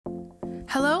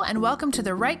Hello and welcome to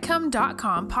the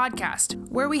WriteCome.com podcast,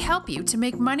 where we help you to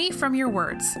make money from your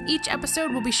words. Each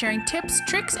episode will be sharing tips,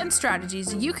 tricks, and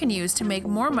strategies you can use to make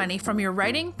more money from your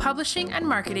writing, publishing, and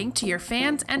marketing to your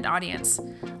fans and audience.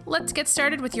 Let's get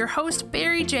started with your host,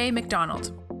 Barry J.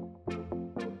 McDonald.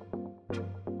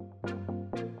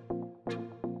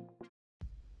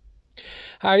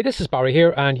 Hi, this is Barry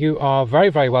here, and you are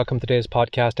very welcome to today's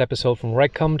podcast episode from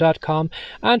WriteCome.com.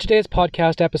 And today's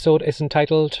podcast episode is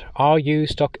entitled, Are You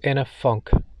Stuck in a Funk?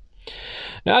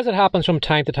 Now, as it happens from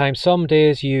time to time, some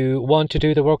days you want to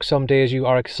do the work, some days you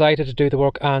are excited to do the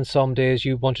work, and some days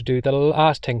you want to do the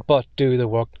last thing but do the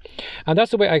work. And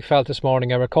that's the way I felt this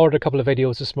morning. I recorded a couple of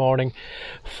videos this morning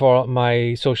for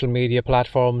my social media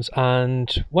platforms,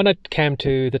 and when it came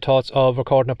to the thoughts of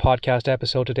recording a podcast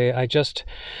episode today, I just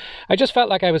felt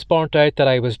like I was burnt out, that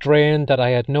I was drained, that I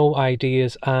had no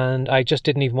ideas, and I just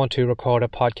didn't even want to record a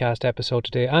podcast episode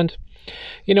today. And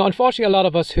you know, unfortunately, a lot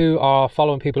of us who are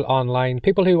following people online,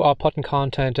 people who are putting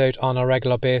content out on a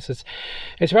regular basis,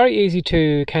 it's very easy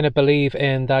to kind of believe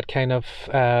in that kind of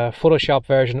Photoshop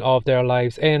version of their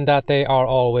lives, in that they are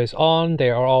always on, they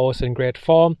are always in great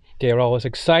form, they are always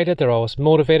excited, they're always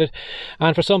motivated.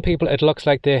 And for some people, it looks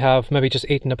like they have maybe just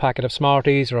eaten a packet of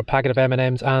Smarties or a packet of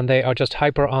M&Ms, and they are just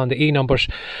hyper on the E-numbers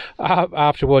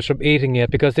afterwards from eating it,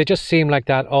 because they just seem like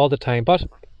that all the time. But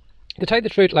to tell you the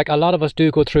truth, like, a lot of us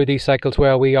do go through these cycles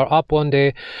where we are up one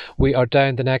day, we are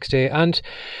down the next day. And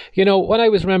you know, when I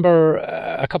remember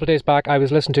a couple of days back, I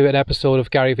was listening to an episode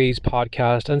of Gary Vee's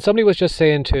podcast, and somebody was just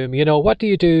saying to him, you know, what do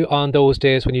you do on those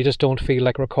days when you just don't feel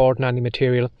like recording any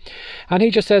material? And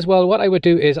he just says, well, what I would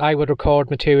do is I would record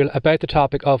material about the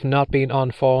topic of not being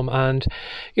on form and,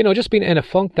 you know, just being in a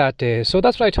funk that day. So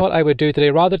that's what I thought I would do today.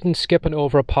 Rather than skipping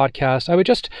over a podcast, I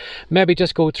would maybe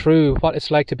just go through what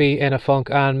it's like to be in a funk,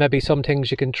 and maybe some things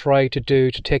you can try to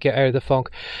do to take you out of the funk.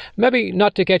 Maybe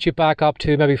not to get you back up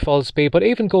to maybe full speed, but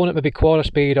even going at maybe quarter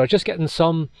speed, or just getting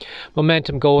some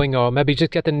momentum going, or maybe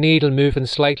just get the needle moving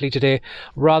slightly today,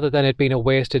 rather than it being a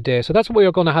wasted day. So that's what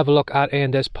we're going to have a look at in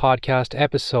this podcast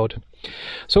episode.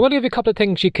 So I'm going to give you a couple of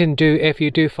things you can do if you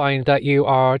do find that you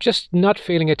are just not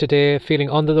feeling it today,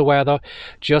 feeling under the weather,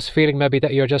 just feeling maybe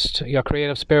that your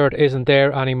creative spirit isn't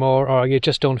there anymore, or you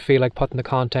just don't feel like putting the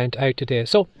content out today.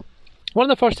 So one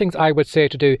of the first things I would say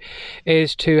to do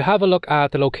is to have a look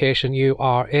at the location you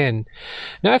are in.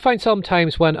 Now, I find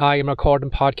sometimes when I am recording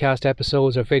podcast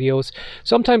episodes or videos,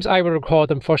 sometimes I will record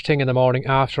them first thing in the morning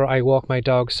after I walk my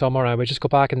dog somewhere. I would just go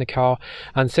back in the car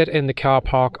and sit in the car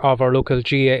park of our local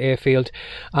GAA field,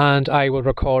 and I will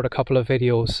record a couple of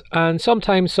videos. And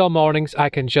sometimes, some mornings, I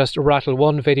can just rattle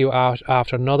one video out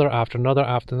after another.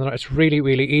 It's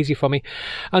really easy for me.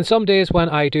 And some days when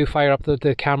I do fire up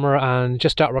the camera and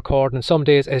just start recording, some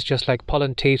days it's just like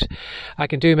pulling teeth. I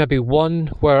can do maybe one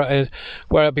where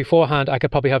beforehand I could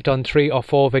probably have done 3 or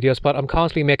 4 videos, but I'm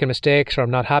constantly making mistakes, or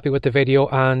I'm not happy with the video,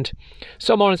 and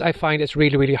some mornings I find it's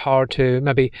really hard to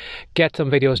maybe get some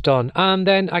videos done. And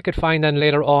then I could find then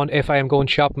later on, if I am going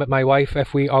shopping with my wife,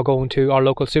 if we are going to our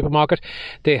local supermarket,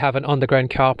 they have an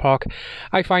underground car park.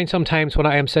 I find sometimes when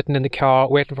I am sitting in the car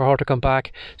waiting for her to come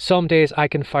back, some days I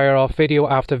can fire off video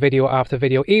after video after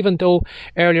video, even though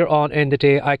earlier on in the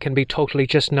day I can be totally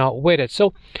just not with it.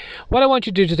 So what I want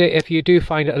you to do today, if you do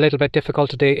find it a little bit difficult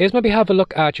today, is maybe have a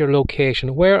look at your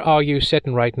location. Where are you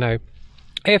sitting right now?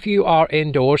 If you are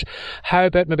indoors, how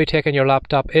about maybe taking your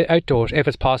laptop outdoors if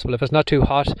it's possible? If it's not too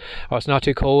hot, or it's not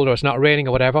too cold, or it's not raining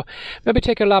or whatever, maybe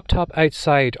take your laptop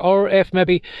outside. Or if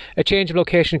maybe a change of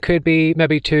location could be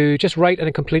maybe to just write in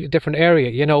a completely different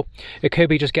area. You know, it could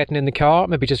be just getting in the car,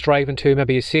 maybe just driving to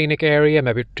maybe a scenic area,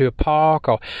 maybe to a park,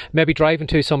 or maybe driving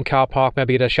to some car park,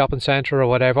 maybe at a shopping centre or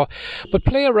whatever. But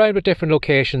play around with different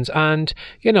locations, and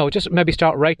you know, just maybe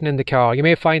start writing in the car. You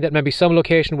may find that maybe some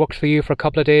location works for you for a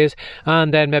couple of days,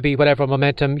 and then maybe whatever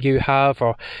momentum you have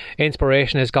or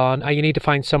inspiration is gone, and you need to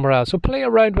find somewhere else. So play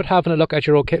around with having a look at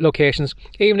your locations,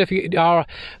 even if you are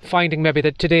finding maybe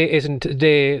that today isn't the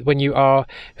day when you are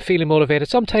feeling motivated.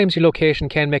 Sometimes your location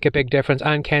can make a big difference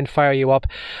and can fire you up,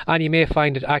 and you may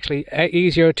find it actually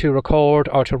easier to record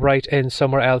or to write in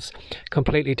somewhere else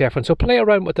completely different. So play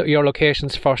around with your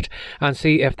locations first and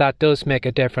see if that does make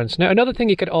a difference. Now, another thing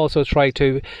you could also try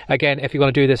to, again, if you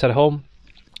want to do this at home,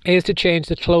 is to change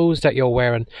the clothes that you're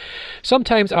wearing.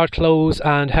 Sometimes our clothes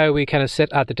and how we kind of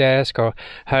sit at the desk, or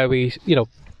how we, you know,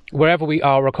 wherever we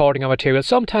are recording our material,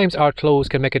 sometimes our clothes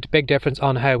can make a big difference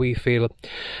on how we feel.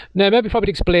 Now, maybe probably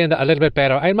to explain that a little bit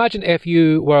better, I imagine if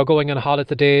you were going on a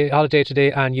holiday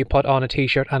today and you put on a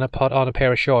t-shirt and put on a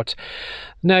pair of shorts,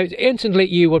 Now, instantly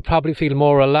you would probably feel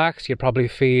more relaxed. You'd probably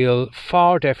feel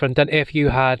far different than if you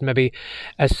had maybe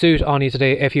a suit on you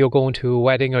today, if you're going to a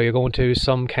wedding or you're going to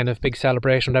some kind of big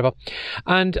celebration or whatever.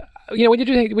 And when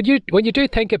you do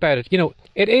think about it,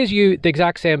 it is you, the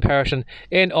exact same person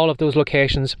in all of those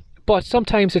locations. But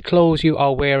sometimes the clothes you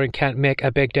are wearing can make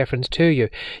a big difference to you.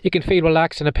 You can feel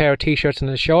relaxed in a pair of t-shirts and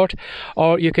a short,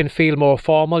 or you can feel more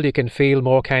formal, you can feel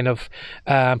more kind of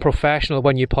professional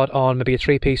when you put on maybe a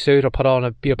three-piece suit or put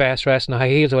on your best dress and high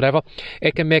heels or whatever.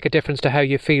 It can make a difference to how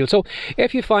you feel. So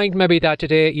if you find maybe that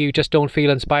today you just don't feel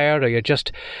inspired or you're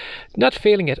just not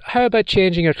feeling it, how about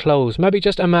changing your clothes? Maybe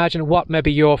just imagine what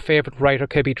maybe your favourite writer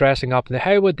could be dressing up, and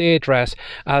how would they dress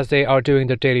as they are doing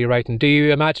their daily writing? Do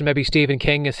you imagine maybe Stephen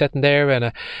King is sitting there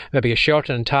in maybe a shirt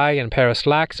and tie and a pair of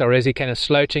slacks, or is he kind of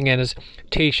slouching in his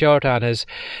t-shirt and his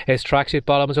tracksuit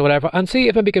bottoms or whatever? And see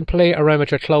if maybe you can play around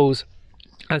with your clothes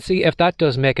and see if that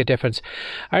does make a difference.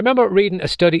 I remember reading a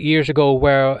study years ago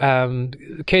where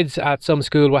kids at some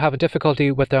school were having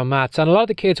difficulty with their maths, and a lot of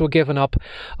the kids were giving up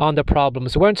on the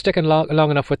problems. They weren't sticking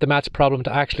long enough with the maths problem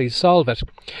to actually solve it.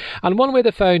 And one way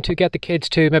they found to get the kids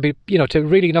to maybe, to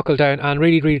really knuckle down and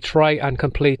really try and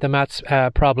complete the maths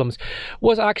problems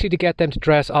was actually to get them to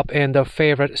dress up in their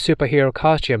favourite superhero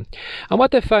costume. And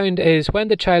what they found is when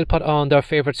the child put on their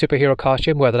favourite superhero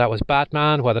costume, whether that was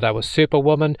Batman, whether that was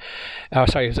Superwoman,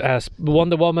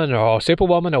 Wonder Woman or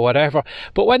Superwoman or whatever,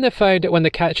 but when they found that when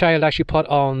the child actually put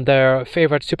on their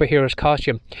favourite superhero's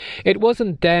costume, it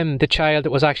wasn't them, the child, that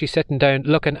was actually sitting down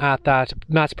looking at that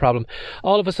maths problem.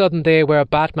 All of a sudden they were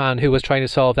Batman who was trying to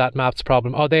solve that maths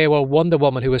problem, or they were Wonder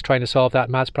Woman who was trying to solve that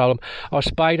maths problem, or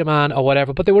Spider-Man or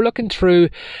whatever, but they were looking through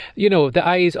the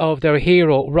eyes of their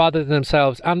hero rather than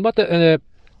themselves. And what the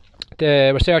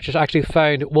researchers actually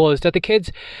found was that the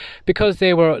kids, because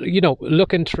they were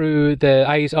looking through the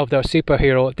eyes of their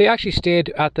superhero, they actually stayed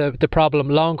at the problem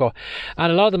longer,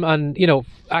 and a lot of them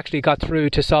actually got through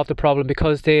to solve the problem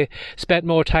because they spent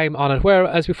more time on it,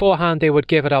 whereas beforehand they would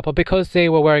give it up. But because they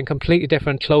were wearing completely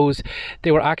different clothes,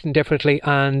 they were acting differently,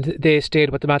 and they stayed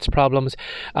with the maths problems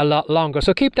a lot longer.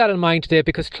 So keep that in mind today,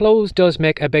 because clothes does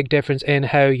make a big difference in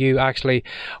how you actually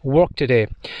work today.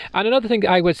 And another thing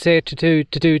I would say to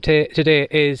do today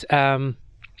is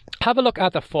have a look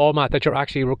at the format that you're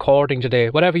actually recording today,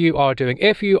 whatever you are doing.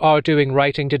 If you are doing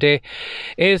writing today,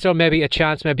 is there maybe a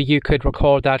chance maybe you could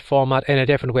record that format in a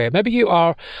different way? Maybe you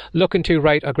are looking to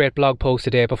write a great blog post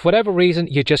today, but for whatever reason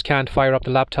you just can't fire up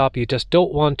the laptop, you just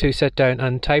don't want to sit down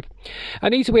and type.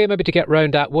 An easy way maybe to get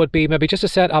around that would be maybe just to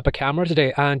set up a camera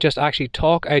today and just actually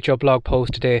talk out your blog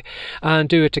post today and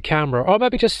do it to camera. Or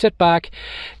maybe just sit back,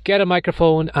 get a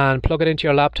microphone and plug it into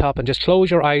your laptop and just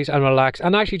close your eyes and relax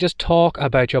and actually just talk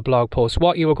about your blog post,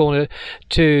 what you were going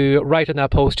to write in that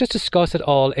post. Just discuss it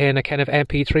all in a kind of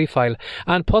MP3 file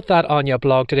and put that on your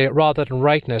blog today rather than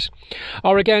writing it.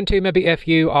 Or again too, maybe if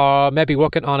you are maybe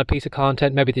working on a piece of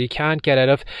content maybe that you can't get out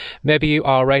of, maybe you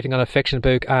are writing on a fiction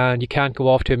book and you can't go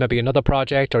off to maybe another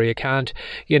project, or you can't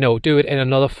do it in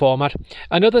another format.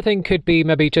 Another thing could be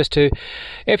maybe just to,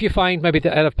 if you find maybe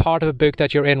that a part of a book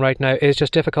that you're in right now is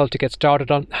just difficult to get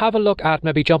started on, have a look at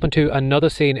maybe jumping to another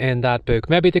scene in that book.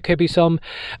 Maybe there could be some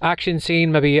action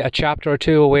scene, maybe a chapter or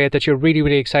two away that you're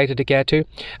really excited to get to,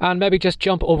 and maybe just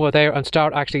jump over there and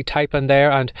start actually typing there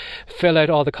and fill out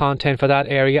all the content for that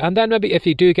area. And then maybe if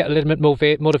you do get a little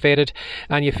bit motivated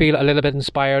and you feel a little bit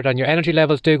inspired and your energy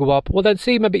levels do go up, well then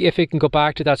see maybe if you can go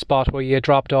back to that spot where you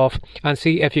dropped off and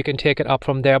see if you can take it up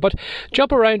from there. But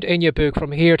jump around in your book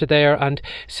from here to there and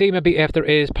see maybe if there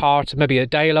is parts, maybe a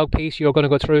dialogue piece you're going to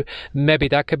go through, maybe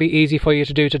that could be easy for you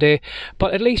to do today.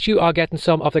 But at least you are getting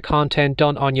some of the content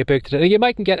done on your book today. You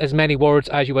mightn't get as many words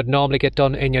as you would normally get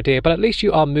done in your day, but at least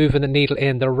you are moving the needle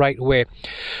in the right way.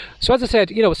 So as I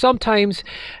said, sometimes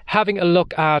having a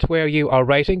look at where you are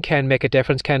writing can make a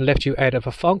difference, can lift you out of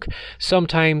a funk.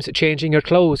 Sometimes changing your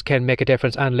clothes can make a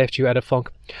difference and lift you out of funk.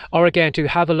 Or again, to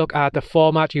have a look at the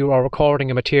format you are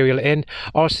recording a material in,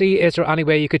 or see is there any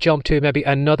way you could jump to maybe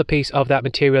another piece of that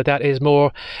material that is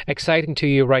more exciting to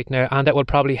you right now, and that will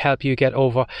probably help you get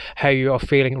over how you are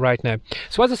feeling right now.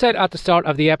 So as I said at the start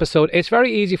of the episode, it's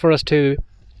very easy for us to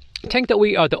think that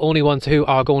we are the only ones who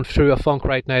are going through a funk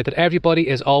right now, that everybody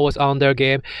is always on their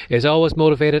game, is always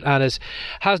motivated, and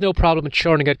has no problem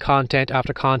churning out content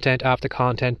after content after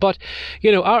content. But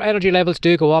our energy levels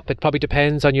do go up. It probably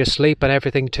depends on your sleep and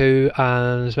everything too,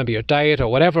 and maybe your diet or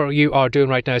whatever you are doing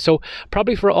right now. So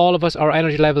probably for all of us, our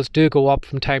energy levels do go up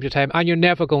from time to time, and you're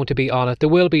never going to be on it. There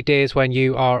will be days when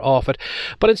you are off it,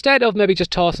 but instead of maybe just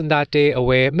tossing that day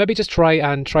away, maybe just try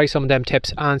some of them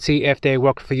tips and see if they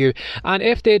work for you. And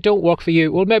if they don't don't work for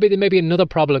you, well, maybe another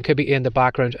problem could be in the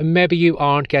background. Maybe you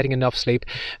aren't getting enough sleep.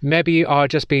 Maybe you are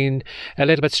just being a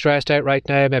little bit stressed out right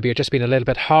now. Maybe you're just being a little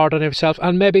bit hard on yourself,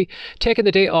 and maybe taking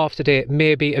the day off today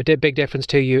may be a big difference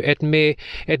to you. It may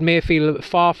feel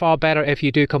far better if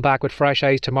you do come back with fresh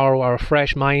eyes tomorrow, or a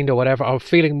fresh mind, or whatever, or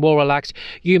feeling more relaxed.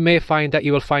 You may find that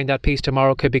you will find that piece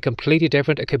tomorrow could be completely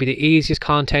different. It could be the easiest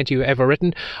content you've ever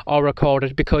written or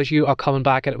recorded, because you are coming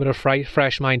back at it with a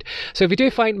fresh mind. So if you do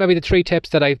find maybe the 3 tips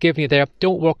that I've given you there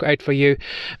don't work out for you,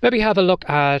 maybe have a look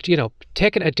at,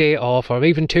 taking a day off, or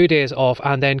even 2 days off,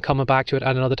 and then coming back to it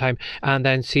at another time, and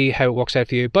then see how it works out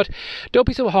for you. But don't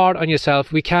be so hard on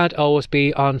yourself. We can't always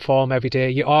be on form every day.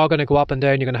 You are going to go up and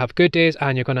down. You're going to have good days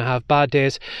and you're going to have bad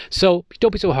days. So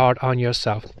don't be so hard on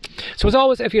yourself. So as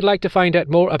always, if you'd like to find out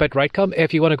more about Writecome,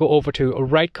 if you want to go over to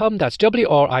Writecome, that's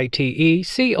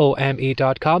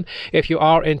WRITECOME.com. If you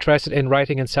are interested in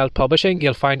writing and self-publishing,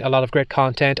 you'll find a lot of great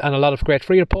content and a lot of great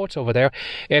free reports over there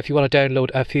if you want to download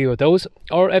a few of those.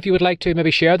 Or if you would like to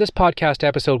maybe share this podcast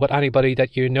episode with anybody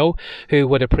that you know who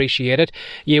would appreciate it,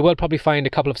 you will probably find a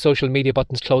couple of social media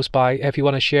buttons close by. If you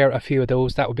want to share a few of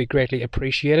those, that would be greatly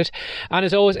appreciated. And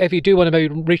as always, if you do want to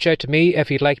maybe reach out to me,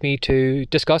 if you'd like me to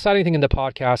discuss anything in the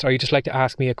podcast, or you just like to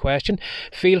ask me a question,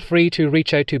 feel free to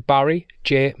reach out to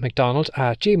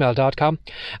barryjmcdonald@gmail.com.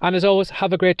 And as always,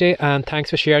 have a great day, and thanks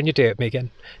for sharing your day with me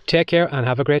again. Take care and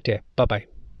have a great day. Bye-bye.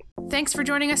 Thanks for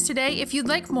joining us today. If you'd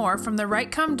like more from the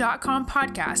Writecome.com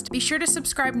podcast, be sure to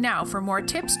subscribe now for more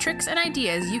tips, tricks, and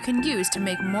ideas you can use to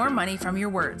make more money from your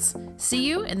words. See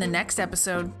you in the next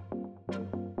episode.